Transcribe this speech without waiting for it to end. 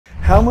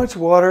How much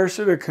water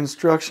should a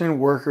construction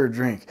worker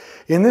drink?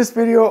 In this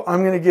video,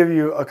 I'm going to give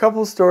you a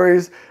couple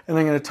stories and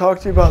I'm going to talk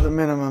to you about the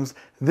minimums.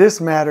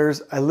 This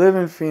matters. I live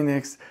in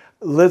Phoenix.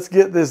 Let's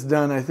get this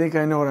done. I think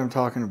I know what I'm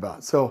talking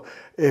about. So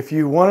if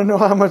you want to know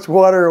how much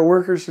water a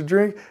worker should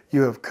drink,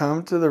 you have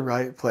come to the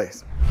right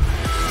place.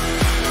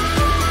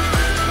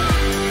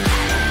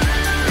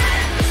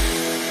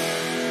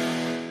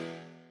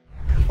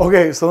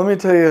 Okay, so let me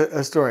tell you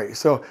a story.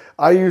 So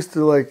I used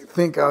to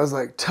think I was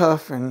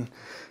tough and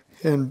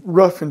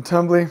rough and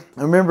tumbly.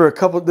 I remember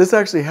this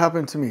actually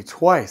happened to me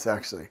twice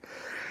actually.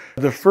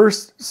 The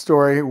first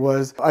story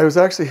was I was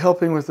actually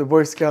helping with the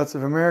Boy Scouts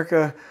of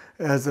America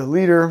as a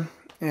leader,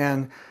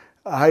 and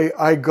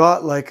I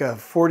got like a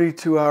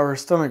 42-hour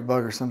stomach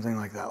bug or something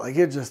like that. Like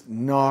it just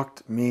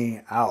knocked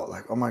me out.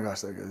 Like, oh my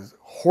gosh, that is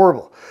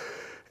horrible.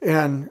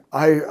 And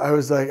I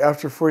was like,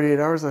 after 48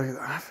 hours,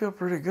 I feel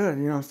pretty good.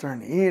 You know, I'm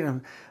starting to eat,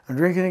 I'm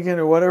drinking again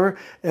or whatever.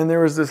 And there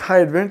was this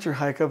high adventure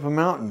hike up a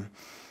mountain.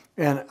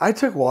 And I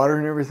took water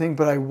and everything,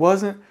 but I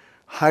wasn't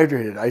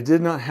hydrated. I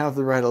did not have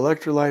the right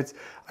electrolytes.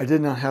 I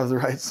did not have the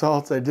right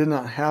salts. I did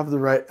not have the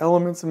right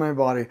elements in my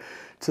body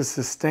to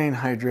sustain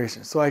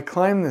hydration. So I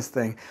climbed this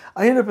thing.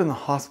 I ended up in the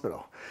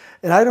hospital.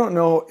 And I don't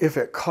know if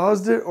it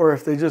caused it or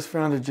if they just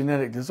found a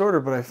genetic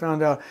disorder, but I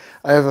found out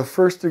I have a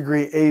first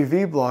degree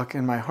AV block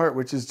in my heart,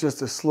 which is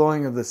just a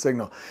slowing of the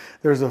signal.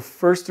 There's a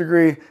first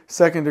degree,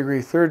 second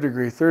degree, third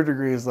degree. Third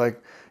degree is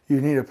like you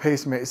need a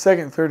pacemaker.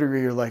 Second, third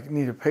degree, you're like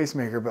need a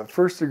pacemaker, but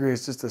first degree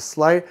is just a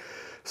slight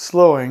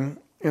slowing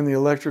in the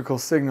electrical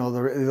signal,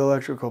 the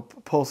electrical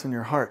pulse in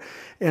your heart.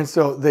 And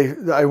so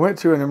I went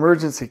to an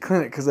emergency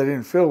clinic because I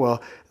didn't feel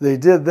well. They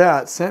did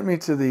that, sent me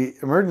to the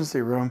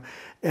emergency room,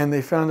 and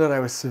they found out I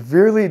was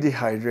severely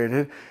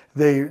dehydrated.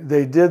 They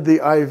did the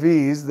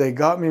IVs. They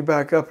got me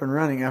back up and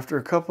running. After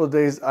a couple of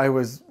days, I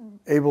was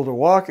able to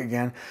walk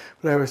again,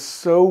 but I was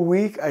so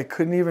weak I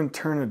couldn't even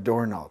turn a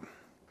doorknob.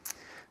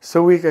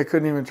 So weak I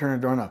couldn't even turn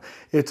a doorknob.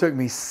 It took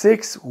me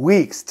 6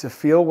 weeks to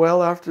feel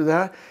well after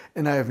that,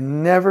 and I have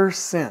never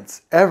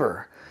since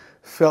ever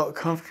felt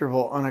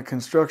comfortable on a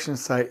construction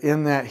site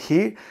in that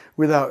heat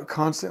without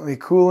constantly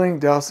cooling,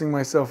 dousing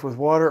myself with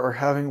water, or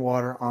having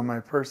water on my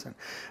person.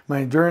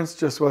 My endurance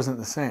just wasn't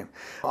the same.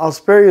 I'll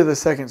spare you the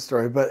second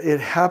story, but it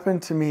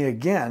happened to me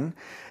again.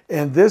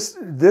 And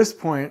this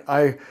point,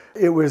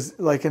 it was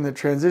like in the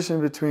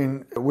transition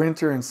between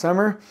winter and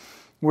summer,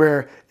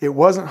 where it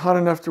wasn't hot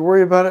enough to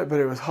worry about it, but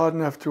it was hot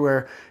enough to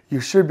where you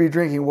should be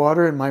drinking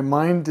water, and my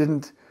mind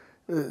didn't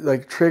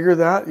trigger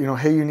that, you know,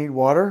 hey, you need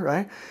water,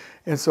 right?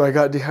 And so I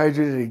got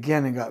dehydrated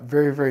again and got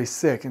very, very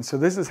sick. And so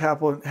this has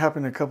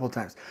happened a couple of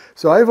times.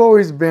 So I've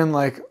always been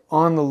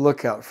on the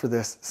lookout for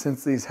this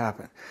since these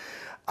happened.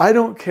 I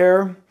don't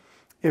care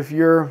if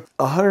you're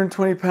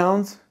 120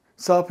 pounds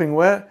sopping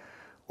wet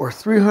or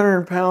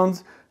 300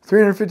 pounds,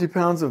 350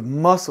 pounds of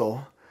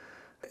muscle,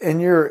 and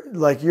you're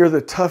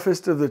the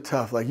toughest of the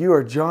tough. Like you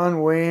are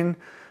John Wayne,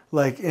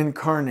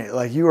 incarnate.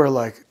 Like you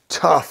are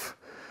tough.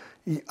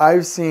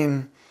 I've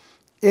seen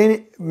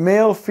any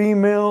male,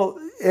 female,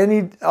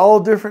 all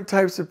different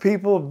types of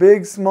people,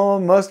 big, small,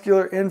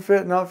 muscular,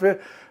 unfit, not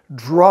fit,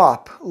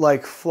 drop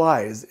like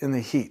flies in the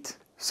heat.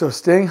 So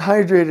staying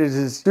hydrated is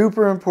a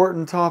super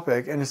important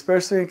topic, and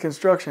especially in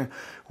construction,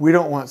 we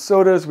don't want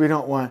sodas, we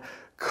don't want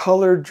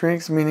colored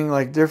drinks, meaning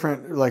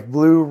different,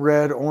 blue,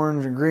 red,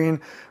 orange, and green,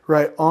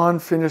 right, on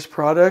finished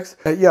products.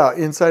 Yeah,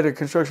 inside a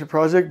construction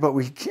project, but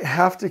we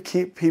have to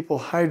keep people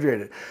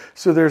hydrated.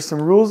 So there's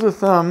some rules of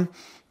thumb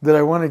that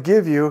I want to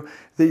give you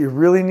that you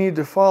really need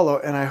to follow,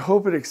 and I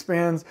hope it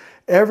expands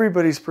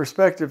everybody's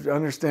perspective to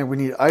understand we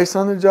need ice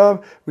on the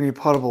job, we need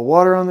potable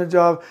water on the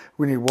job,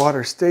 we need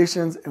water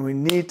stations, and we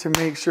need to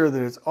make sure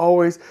that it's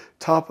always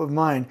top of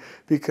mind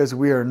because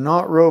we are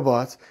not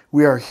robots,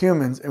 we are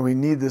humans, and we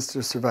need this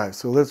to survive.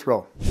 So let's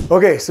roll.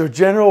 Okay, so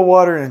general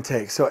water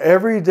intake. So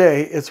every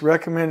day it's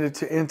recommended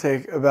to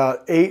intake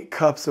about 8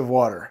 cups of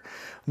water.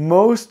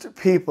 Most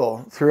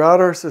people throughout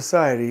our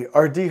society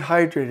are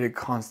dehydrated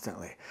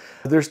constantly.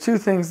 There's 2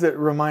 things that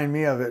remind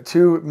me of it,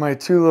 my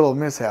two little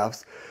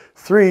mishaps.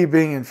 3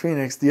 being in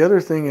Phoenix. The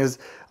other thing is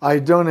I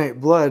donate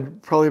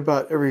blood probably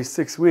about every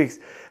 6 weeks,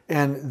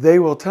 and they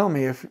will tell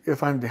me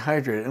if I'm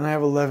dehydrated. And I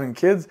have 11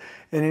 kids,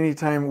 and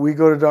anytime we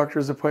go to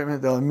doctor's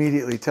appointment, they'll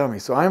immediately tell me.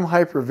 So I'm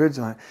hyper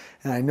vigilant,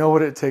 and I know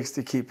what it takes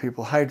to keep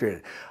people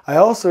hydrated. I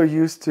also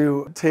used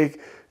to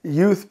take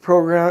youth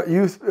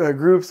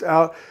groups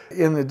out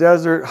in the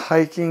desert,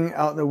 hiking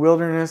out in the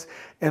wilderness,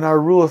 and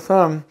our rule of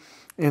thumb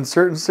in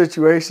certain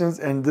situations,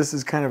 and this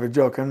is kind of a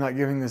joke, I'm not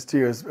giving this to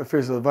you as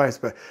official advice,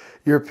 but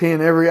you're peeing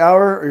every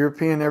hour or you're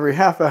peeing every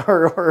half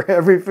hour or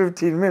every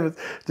 15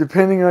 minutes,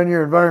 depending on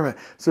your environment.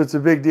 So it's a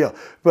big deal.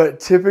 But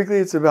typically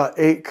it's about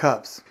 8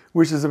 cups,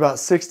 which is about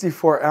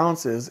 64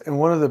 ounces. And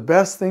one of the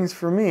best things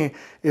for me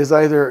is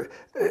either,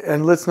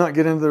 and let's not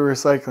get into the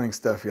recycling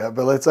stuff yet,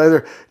 but let's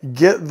either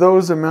get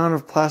those amount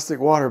of plastic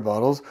water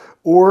bottles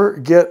or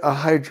get a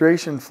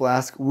hydration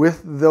flask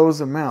with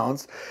those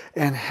amounts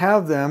and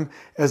have them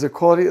as a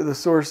quality of the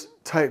source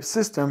type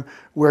system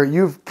where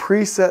you've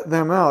preset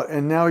them out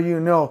and now you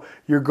know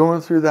you're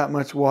going through that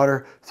much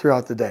water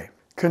throughout the day.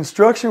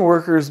 Construction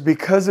workers,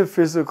 because of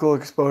physical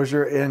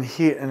exposure and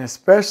heat, and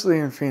especially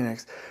in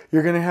Phoenix,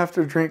 you're going to have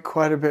to drink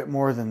quite a bit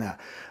more than that.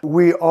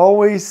 We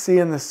always see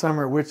in the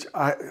summer, which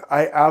I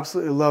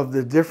absolutely love,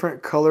 the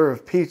different color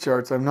of pee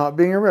charts. I'm not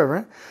being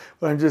irreverent,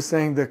 but I'm just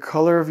saying the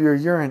color of your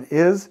urine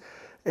is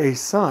a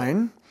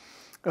sign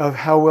of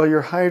how well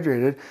you're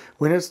hydrated.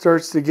 When it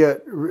starts to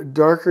get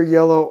darker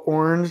yellow,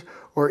 orange,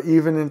 or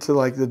even into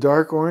like the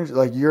dark orange,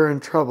 like you're in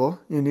trouble,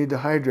 you need to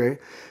hydrate.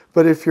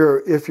 But if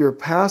you're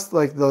past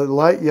like the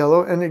light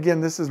yellow, and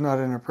again, this is not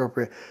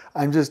inappropriate,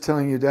 I'm just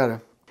telling you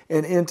data,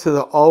 and into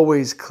the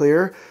always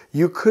clear,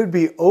 you could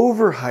be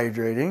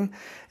overhydrating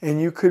and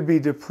you could be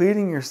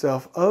depleting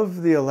yourself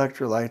of the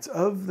electrolytes,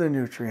 of the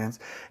nutrients,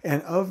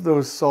 and of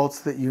those salts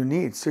that you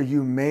need. So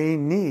you may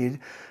need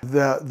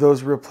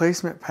those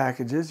replacement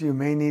packages. You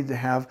may need to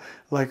have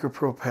like a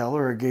Propel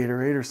or a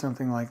Gatorade or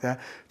something like that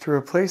to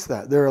replace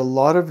that. There are a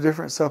lot of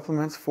different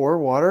supplements for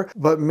water,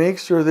 but make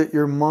sure that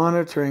you're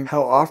monitoring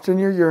how often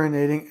you're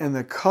urinating and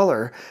the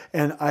color.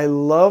 And I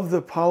love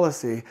the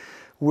policy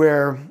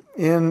where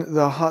in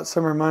the hot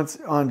summer months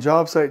on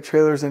job site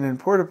trailers and in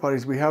porta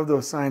potties, we have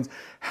those signs,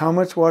 how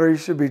much water you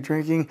should be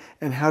drinking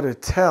and how to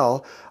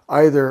tell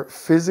either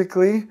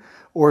physically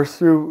or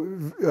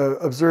through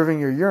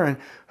observing your urine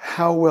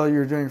how well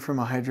you're doing from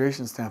a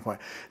hydration standpoint.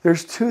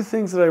 There's two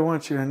things that I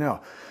want you to know.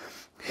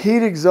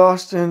 Heat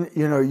exhaustion,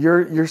 you know,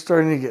 you're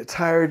starting to get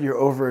tired, you're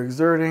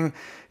overexerting,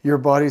 your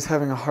body's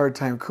having a hard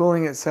time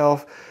cooling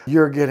itself,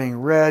 you're getting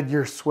red,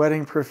 you're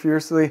sweating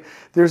profusely.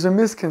 There's a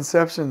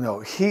misconception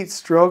though. Heat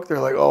stroke, they're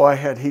like, oh, I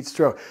had heat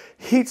stroke.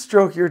 Heat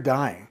stroke, you're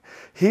dying.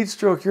 Heat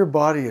stroke, your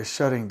body is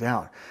shutting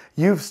down.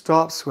 You've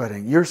stopped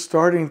sweating. You're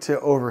starting to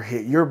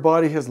overheat. Your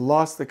body has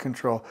lost the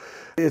control,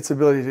 its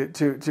ability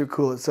to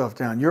cool itself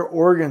down. Your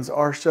organs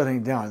are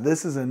shutting down.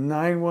 This is a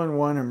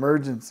 911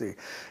 emergency.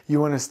 You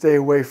want to stay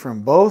away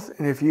from both,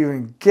 and if you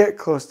even get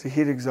close to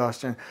heat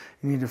exhaustion,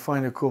 you need to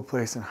find a cool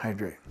place and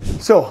hydrate.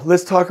 So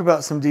let's talk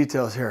about some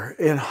details here.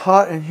 In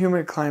hot and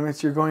humid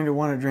climates, you're going to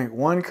want to drink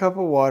 1 cup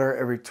of water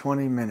every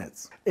 20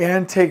 minutes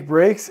and take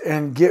breaks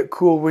and get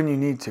cool when you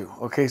need to.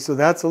 Okay, so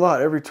that's a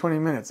lot, every 20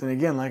 minutes. And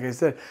again, like I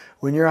said,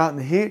 when you're out in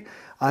the heat,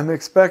 I'm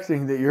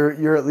expecting that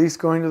you're at least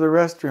going to the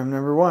restroom,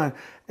 number one,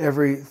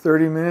 every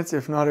 30 minutes,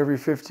 if not every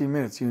 15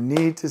 minutes. You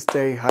need to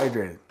stay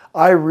hydrated.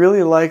 I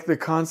really like the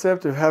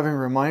concept of having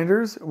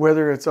reminders,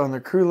 whether it's on the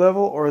crew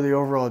level or the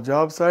overall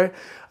job site.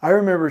 I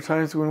remember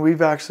times when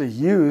we've actually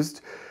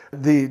used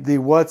the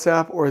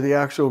WhatsApp or the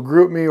actual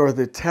GroupMe or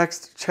the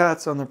text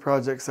chats on the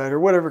project site or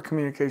whatever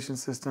communication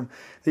system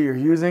that you're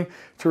using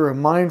to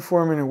remind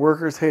foremen and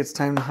workers, hey, it's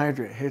time to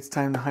hydrate. Hey, it's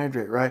time to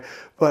hydrate, right?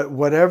 But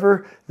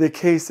whatever the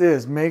case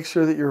is, make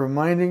sure that you're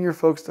reminding your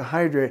folks to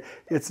hydrate.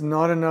 It's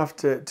not enough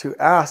to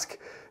ask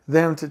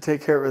them to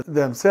take care of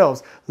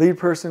themselves. Lead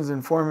persons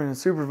and foremen and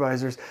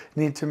supervisors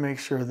need to make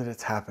sure that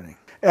it's happening.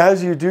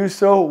 As you do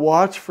so,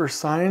 watch for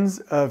signs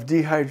of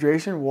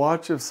dehydration,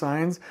 watch for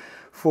signs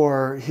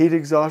for heat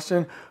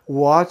exhaustion.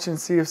 Watch and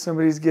see if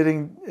somebody's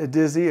getting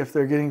dizzy, if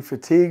they're getting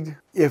fatigued.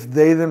 If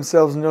they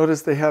themselves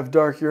notice they have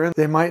dark urine,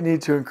 they might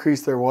need to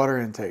increase their water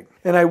intake.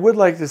 And I would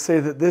like to say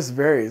that this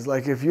varies.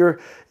 Like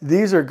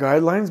these are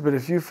guidelines, but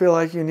if you feel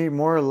like you need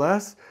more or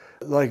less,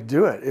 like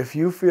do it. If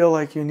you feel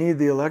like you need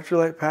the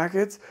electrolyte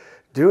packets,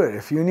 do it.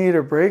 If you need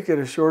a break at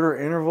a shorter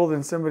interval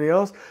than somebody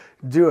else,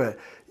 do it.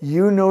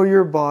 You know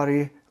your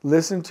body,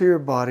 listen to your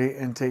body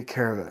and take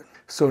care of it.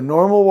 So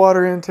normal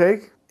water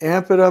intake,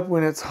 amp it up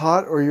when it's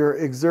hot or you're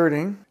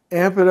exerting,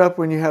 amp it up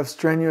when you have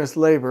strenuous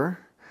labor.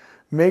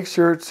 Make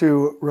sure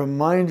to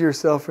remind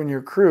yourself and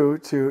your crew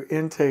to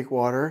intake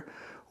water.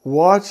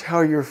 Watch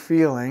how you're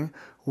feeling.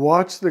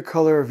 Watch the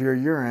color of your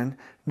urine.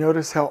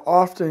 Notice how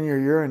often you're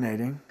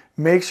urinating.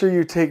 Make sure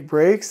you take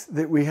breaks,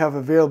 that we have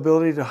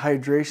availability to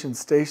hydration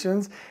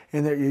stations,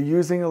 and that you're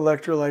using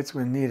electrolytes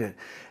when needed.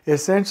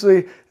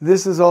 Essentially,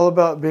 this is all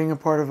about being a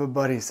part of a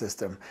buddy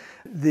system.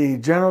 The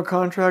general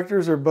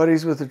contractors are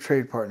buddies with the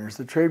trade partners.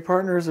 The trade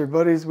partners are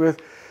buddies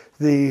with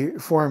the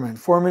foremen.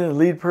 Foremen and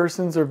lead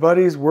persons are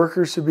buddies.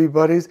 Workers should be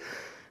buddies.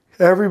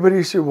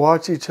 Everybody should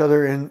watch each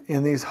other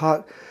in these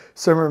hot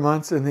summer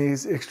months in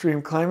these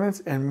extreme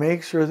climates and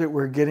make sure that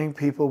we're getting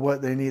people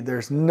what they need.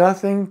 There's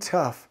nothing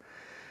tough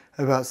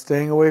about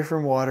staying away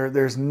from water.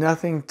 There's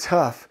nothing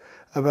tough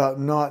about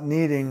not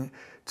needing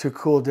to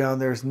cool down.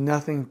 There's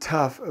nothing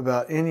tough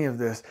about any of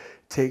this.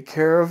 Take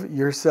care of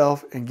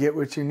yourself and get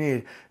what you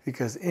need,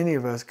 because any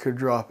of us could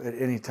drop at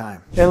any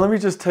time. And let me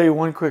just tell you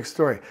one quick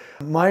story.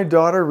 My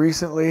daughter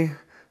recently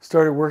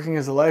started working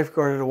as a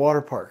lifeguard at a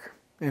water park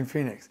in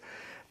Phoenix.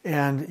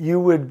 And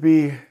you would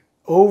be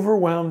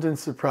overwhelmed and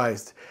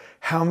surprised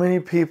how many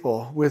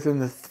people within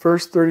the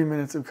first 30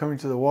 minutes of coming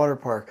to the water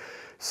park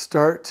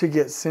start to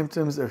get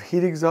symptoms of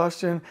heat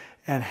exhaustion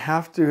and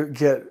have to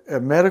get a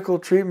medical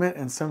treatment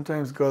and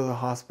sometimes go to the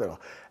hospital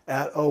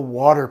at a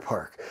water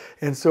park.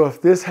 And so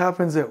if this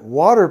happens at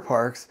water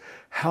parks,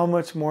 how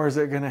much more is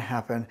it going to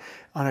happen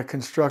on a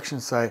construction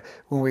site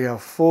when we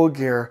have full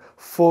gear,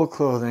 full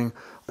clothing,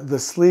 the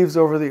sleeves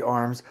over the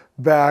arms,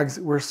 bags,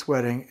 we're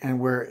sweating, and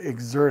we're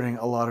exerting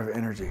a lot of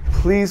energy.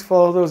 Please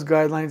follow those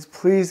guidelines.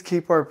 Please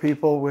keep our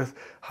people with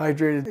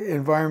hydrated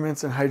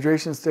environments and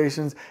hydration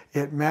stations.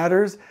 It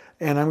matters.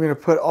 And I'm going to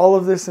put all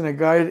of this in a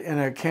guide and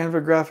a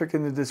Canva graphic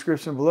in the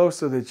description below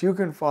so that you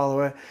can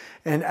follow it.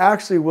 And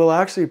actually, we'll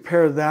actually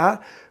pair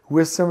that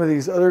with some of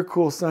these other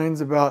cool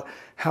signs about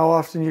how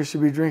often you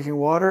should be drinking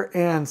water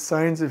and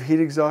signs of heat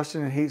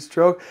exhaustion and heat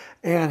stroke,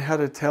 and how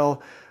to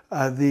tell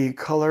the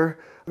color,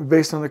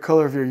 based on the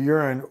color of your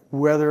urine,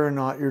 whether or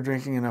not you're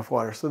drinking enough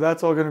water. So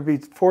that's all going to be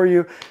for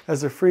you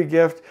as a free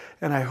gift.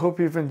 And I hope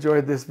you've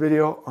enjoyed this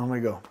video. On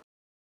we go.